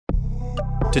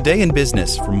Today in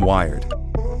Business from Wired.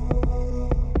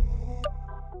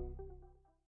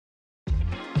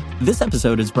 This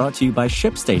episode is brought to you by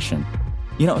ShipStation.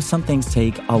 You know, some things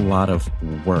take a lot of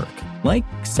work, like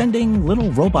sending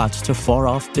little robots to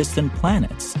far-off distant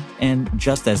planets. And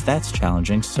just as that's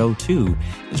challenging, so too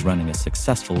is running a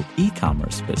successful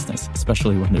e-commerce business,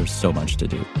 especially when there's so much to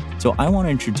do. So I want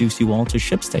to introduce you all to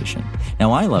ShipStation.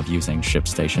 Now, I love using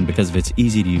ShipStation because of its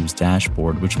easy-to-use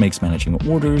dashboard, which makes managing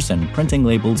orders and printing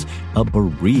labels a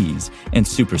breeze and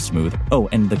super smooth. Oh,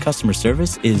 and the customer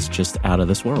service is just out of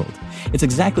this world. It's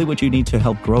exactly what you need to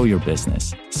help grow your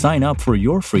business. Sign up for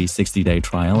your free 60-day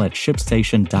trial at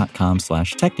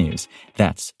shipstation.com/technews.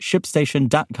 That's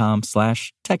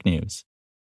shipstation.com/technews.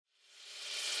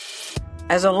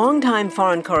 As a longtime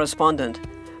foreign correspondent,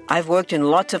 I've worked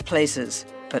in lots of places,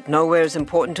 but nowhere as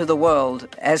important to the world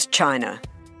as China.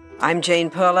 I'm Jane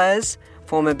Perlez,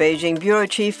 former Beijing bureau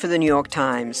chief for the New York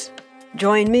Times.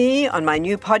 Join me on my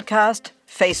new podcast,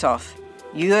 Face Off,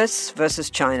 U.S. versus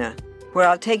China, where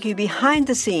I'll take you behind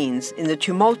the scenes in the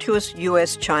tumultuous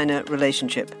U.S.-China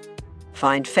relationship.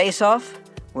 Find Face Off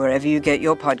wherever you get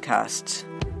your podcasts.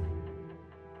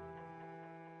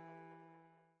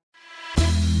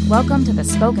 Welcome to the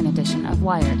spoken edition of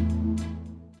Wired.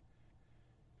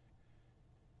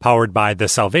 Powered by the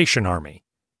Salvation Army.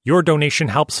 Your donation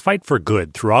helps fight for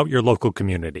good throughout your local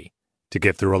community. To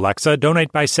give through Alexa,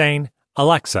 donate by saying,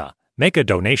 "Alexa, make a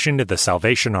donation to the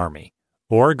Salvation Army."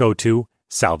 Or go to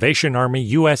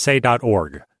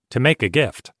salvationarmyusa.org to make a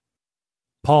gift.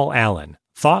 Paul Allen,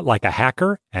 Thought Like a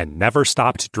Hacker and Never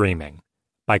Stopped Dreaming,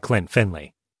 by Clint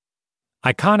Finley.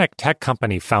 Iconic tech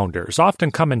company founders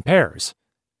often come in pairs.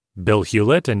 Bill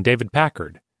Hewlett and David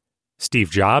Packard, Steve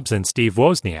Jobs and Steve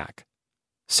Wozniak,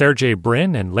 Sergey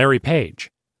Brin and Larry Page.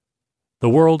 The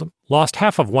world lost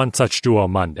half of one such duo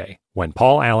Monday when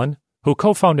Paul Allen, who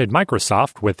co-founded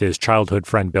Microsoft with his childhood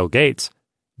friend Bill Gates,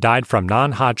 died from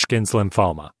non-Hodgkin's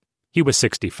lymphoma. He was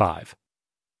 65.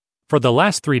 For the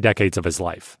last 3 decades of his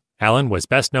life, Allen was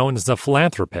best known as a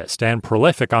philanthropist and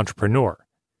prolific entrepreneur.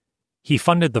 He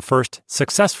funded the first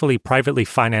successfully privately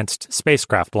financed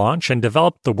spacecraft launch and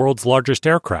developed the world's largest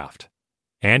aircraft.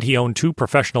 And he owned 2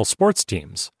 professional sports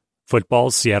teams,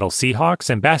 football's Seattle Seahawks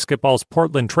and basketball's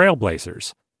Portland Trail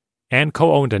Blazers, and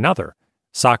co-owned another,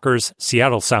 soccer's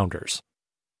Seattle Sounders.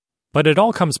 But it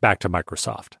all comes back to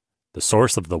Microsoft, the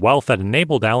source of the wealth that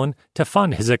enabled Allen to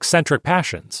fund his eccentric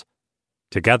passions.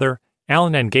 Together,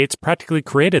 Allen and Gates practically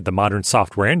created the modern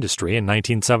software industry in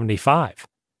 1975.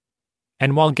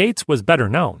 And while Gates was better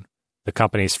known, the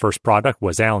company's first product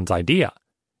was Allen's idea,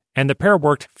 and the pair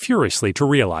worked furiously to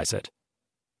realize it.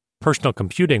 Personal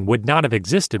computing would not have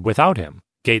existed without him,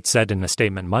 Gates said in a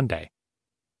statement Monday.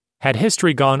 Had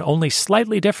history gone only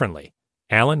slightly differently,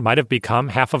 Allen might have become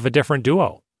half of a different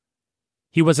duo.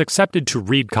 He was accepted to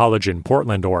Reed College in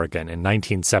Portland, Oregon in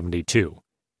 1972,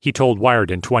 he told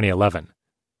Wired in 2011.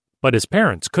 But his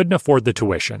parents couldn't afford the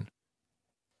tuition.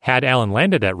 Had Allen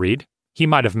landed at Reed, he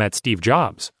might have met Steve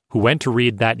Jobs, who went to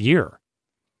Reed that year.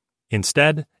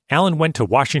 Instead, Allen went to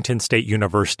Washington State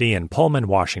University in Pullman,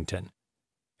 Washington.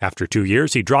 After 2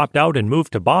 years, he dropped out and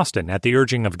moved to Boston at the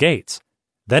urging of Gates,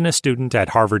 then a student at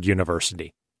Harvard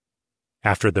University.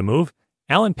 After the move,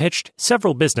 Allen pitched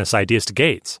several business ideas to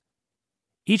Gates.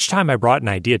 Each time I brought an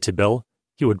idea to Bill,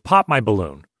 he would pop my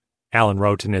balloon, Allen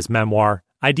wrote in his memoir,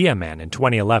 Idea Man, in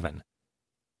 2011.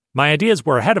 My ideas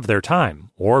were ahead of their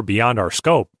time, or beyond our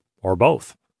scope, or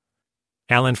both.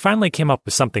 Allen finally came up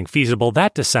with something feasible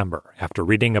that December after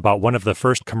reading about one of the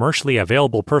first commercially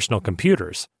available personal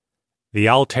computers, the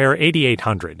Altair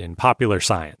 8800 in Popular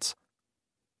Science.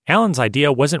 Allen's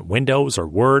idea wasn't Windows or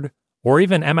Word or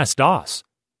even MS-DOS.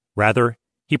 Rather,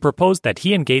 he proposed that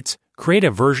he and Gates create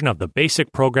a version of the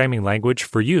basic programming language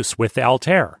for use with the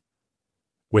Altair.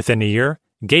 Within a year,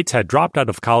 Gates had dropped out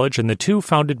of college and the two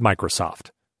founded Microsoft,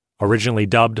 originally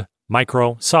dubbed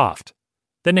Microsoft.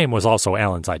 The name was also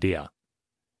Allen's idea.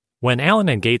 When Allen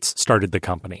and Gates started the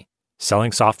company,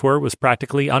 selling software was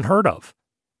practically unheard of.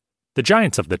 The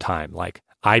giants of the time, like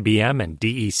IBM and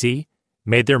DEC,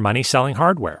 made their money selling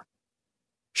hardware.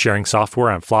 Sharing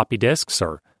software on floppy disks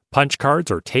or punch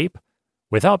cards or tape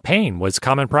without paying was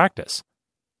common practice.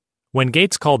 When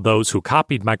Gates called those who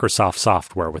copied Microsoft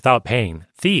software without paying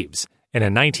thieves in a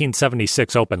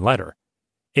 1976 open letter,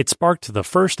 it sparked the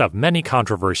first of many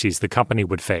controversies the company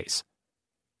would face.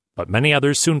 But many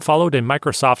others soon followed in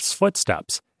Microsoft's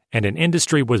footsteps, and an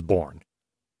industry was born.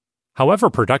 However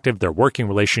productive their working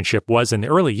relationship was in the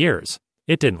early years,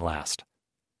 it didn't last.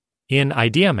 In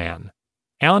Idea Man,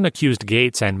 Allen accused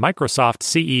Gates and Microsoft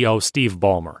CEO Steve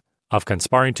Ballmer of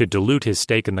conspiring to dilute his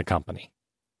stake in the company.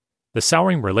 The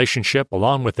souring relationship,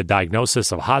 along with the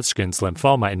diagnosis of Hodgkin's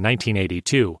lymphoma in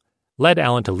 1982, led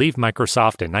Allen to leave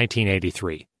Microsoft in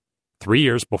 1983, 3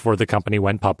 years before the company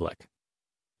went public.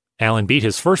 Allen beat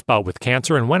his first bout with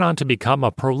cancer and went on to become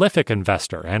a prolific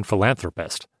investor and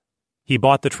philanthropist. He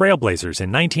bought the Trailblazers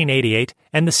in 1988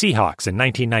 and the Seahawks in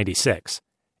 1996,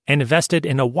 and invested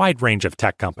in a wide range of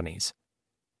tech companies.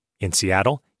 In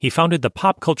Seattle, he founded the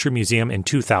Pop Culture Museum in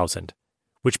 2000,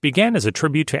 which began as a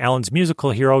tribute to Allen's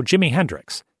musical hero Jimi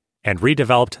Hendrix, and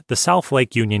redeveloped the South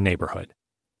Lake Union neighborhood.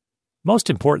 Most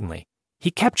importantly,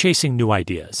 he kept chasing new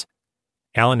ideas.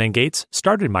 Allen and Gates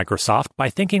started Microsoft by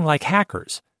thinking like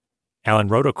hackers. Allen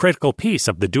wrote a critical piece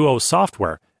of the duo's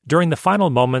software during the final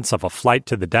moments of a flight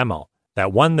to the demo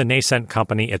that won the nascent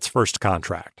company its first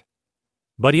contract.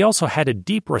 But he also had a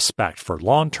deep respect for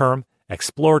long-term,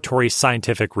 exploratory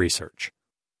scientific research.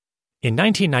 In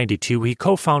 1992, he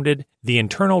co-founded the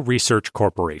Internal Research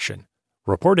Corporation,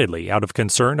 reportedly out of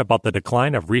concern about the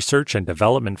decline of research and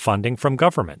development funding from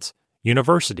governments,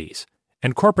 universities,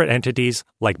 and corporate entities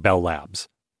like Bell Labs.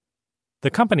 The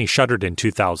company shuttered in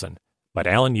 2000, but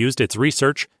Allen used its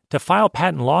research to file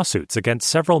patent lawsuits against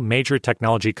several major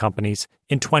technology companies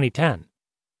in 2010.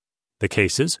 The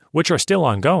cases, which are still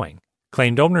ongoing,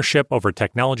 claimed ownership over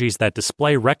technologies that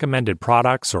display recommended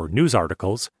products or news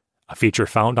articles, a feature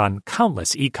found on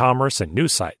countless e-commerce and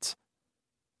news sites.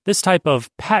 This type of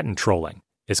patent trolling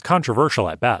is controversial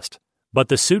at best, but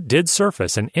the suit did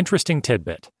surface an interesting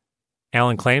tidbit.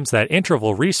 Allen claims that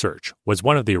Interval Research was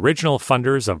one of the original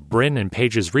funders of Brin and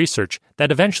Page's research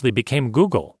that eventually became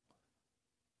Google.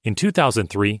 In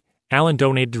 2003, Allen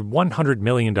donated $100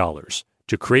 million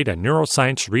to create a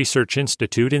neuroscience research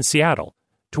institute in Seattle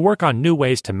to work on new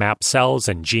ways to map cells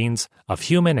and genes of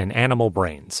human and animal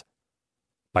brains.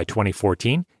 By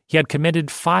 2014, he had committed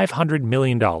 $500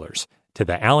 million to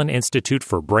the Allen Institute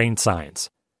for Brain Science,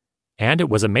 and it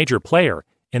was a major player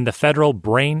in the federal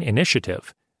Brain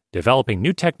Initiative, developing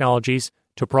new technologies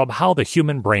to probe how the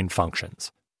human brain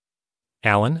functions.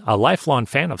 Allen, a lifelong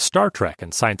fan of Star Trek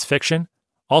and science fiction,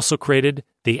 also created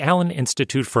the Allen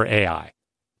Institute for AI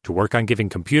to work on giving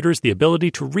computers the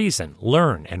ability to reason,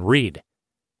 learn, and read.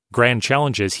 Grand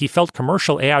challenges he felt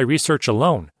commercial AI research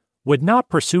alone would not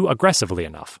pursue aggressively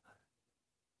enough.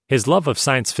 His love of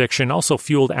science fiction also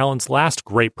fueled Allen's last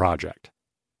great project.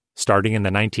 Starting in the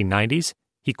 1990s,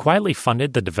 he quietly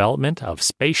funded the development of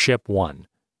Spaceship One,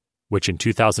 which in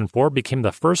 2004 became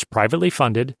the first privately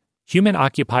funded,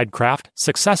 human-occupied craft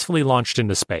successfully launched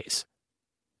into space.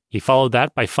 He followed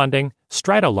that by funding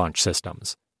Stratolaunch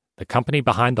Systems, the company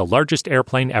behind the largest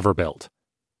airplane ever built.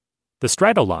 The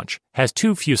Stratolaunch has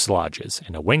 2 fuselages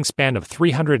and a wingspan of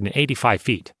 385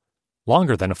 feet,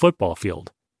 longer than a football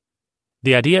field.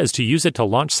 The idea is to use it to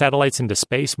launch satellites into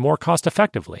space more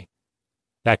cost-effectively.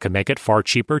 That could make it far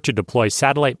cheaper to deploy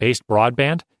satellite-based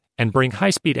broadband and bring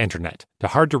high-speed internet to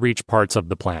hard-to-reach parts of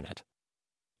the planet.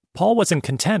 Paul wasn't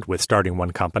content with starting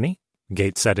one company,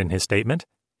 Gates said in his statement.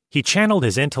 He channeled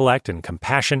his intellect and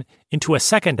compassion into a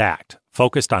second act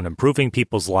focused on improving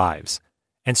people's lives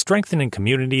and strengthening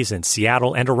communities in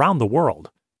Seattle and around the world.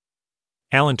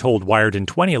 Allen told Wired in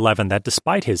 2011 that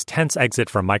despite his tense exit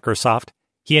from Microsoft,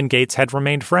 he and Gates had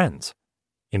remained friends.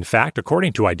 In fact,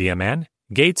 according to IdeaMan,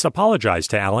 Gates apologized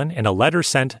to Allen in a letter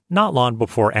sent not long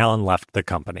before Allen left the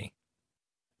company.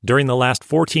 During the last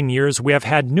 14 years, we have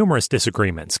had numerous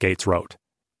disagreements, Gates wrote.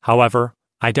 However,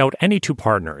 I doubt any two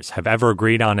partners have ever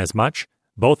agreed on as much,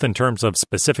 both in terms of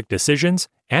specific decisions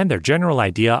and their general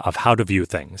idea of how to view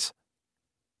things.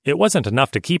 It wasn't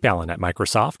enough to keep Allen at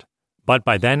Microsoft, but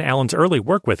by then Allen's early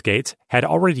work with Gates had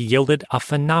already yielded a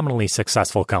phenomenally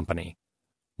successful company,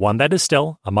 one that is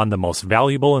still among the most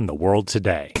valuable in the world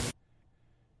today.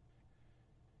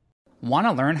 Want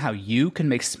to learn how you can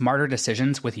make smarter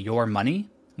decisions with your money?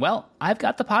 Well, I've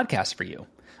got the podcast for you.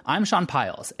 I'm Sean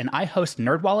Piles, and I host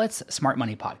NerdWallet's Smart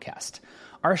Money Podcast.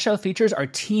 Our show features our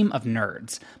team of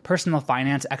nerds, personal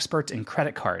finance experts in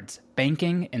credit cards,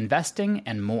 banking, investing,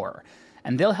 and more.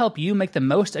 And they'll help you make the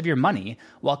most of your money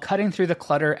while cutting through the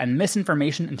clutter and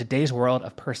misinformation in today's world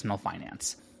of personal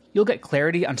finance. You'll get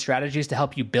clarity on strategies to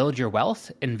help you build your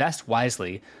wealth, invest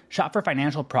wisely, shop for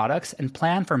financial products, and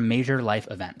plan for major life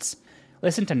events.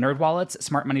 Listen to NerdWallet's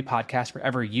Smart Money Podcast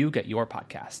wherever you get your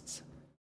podcasts.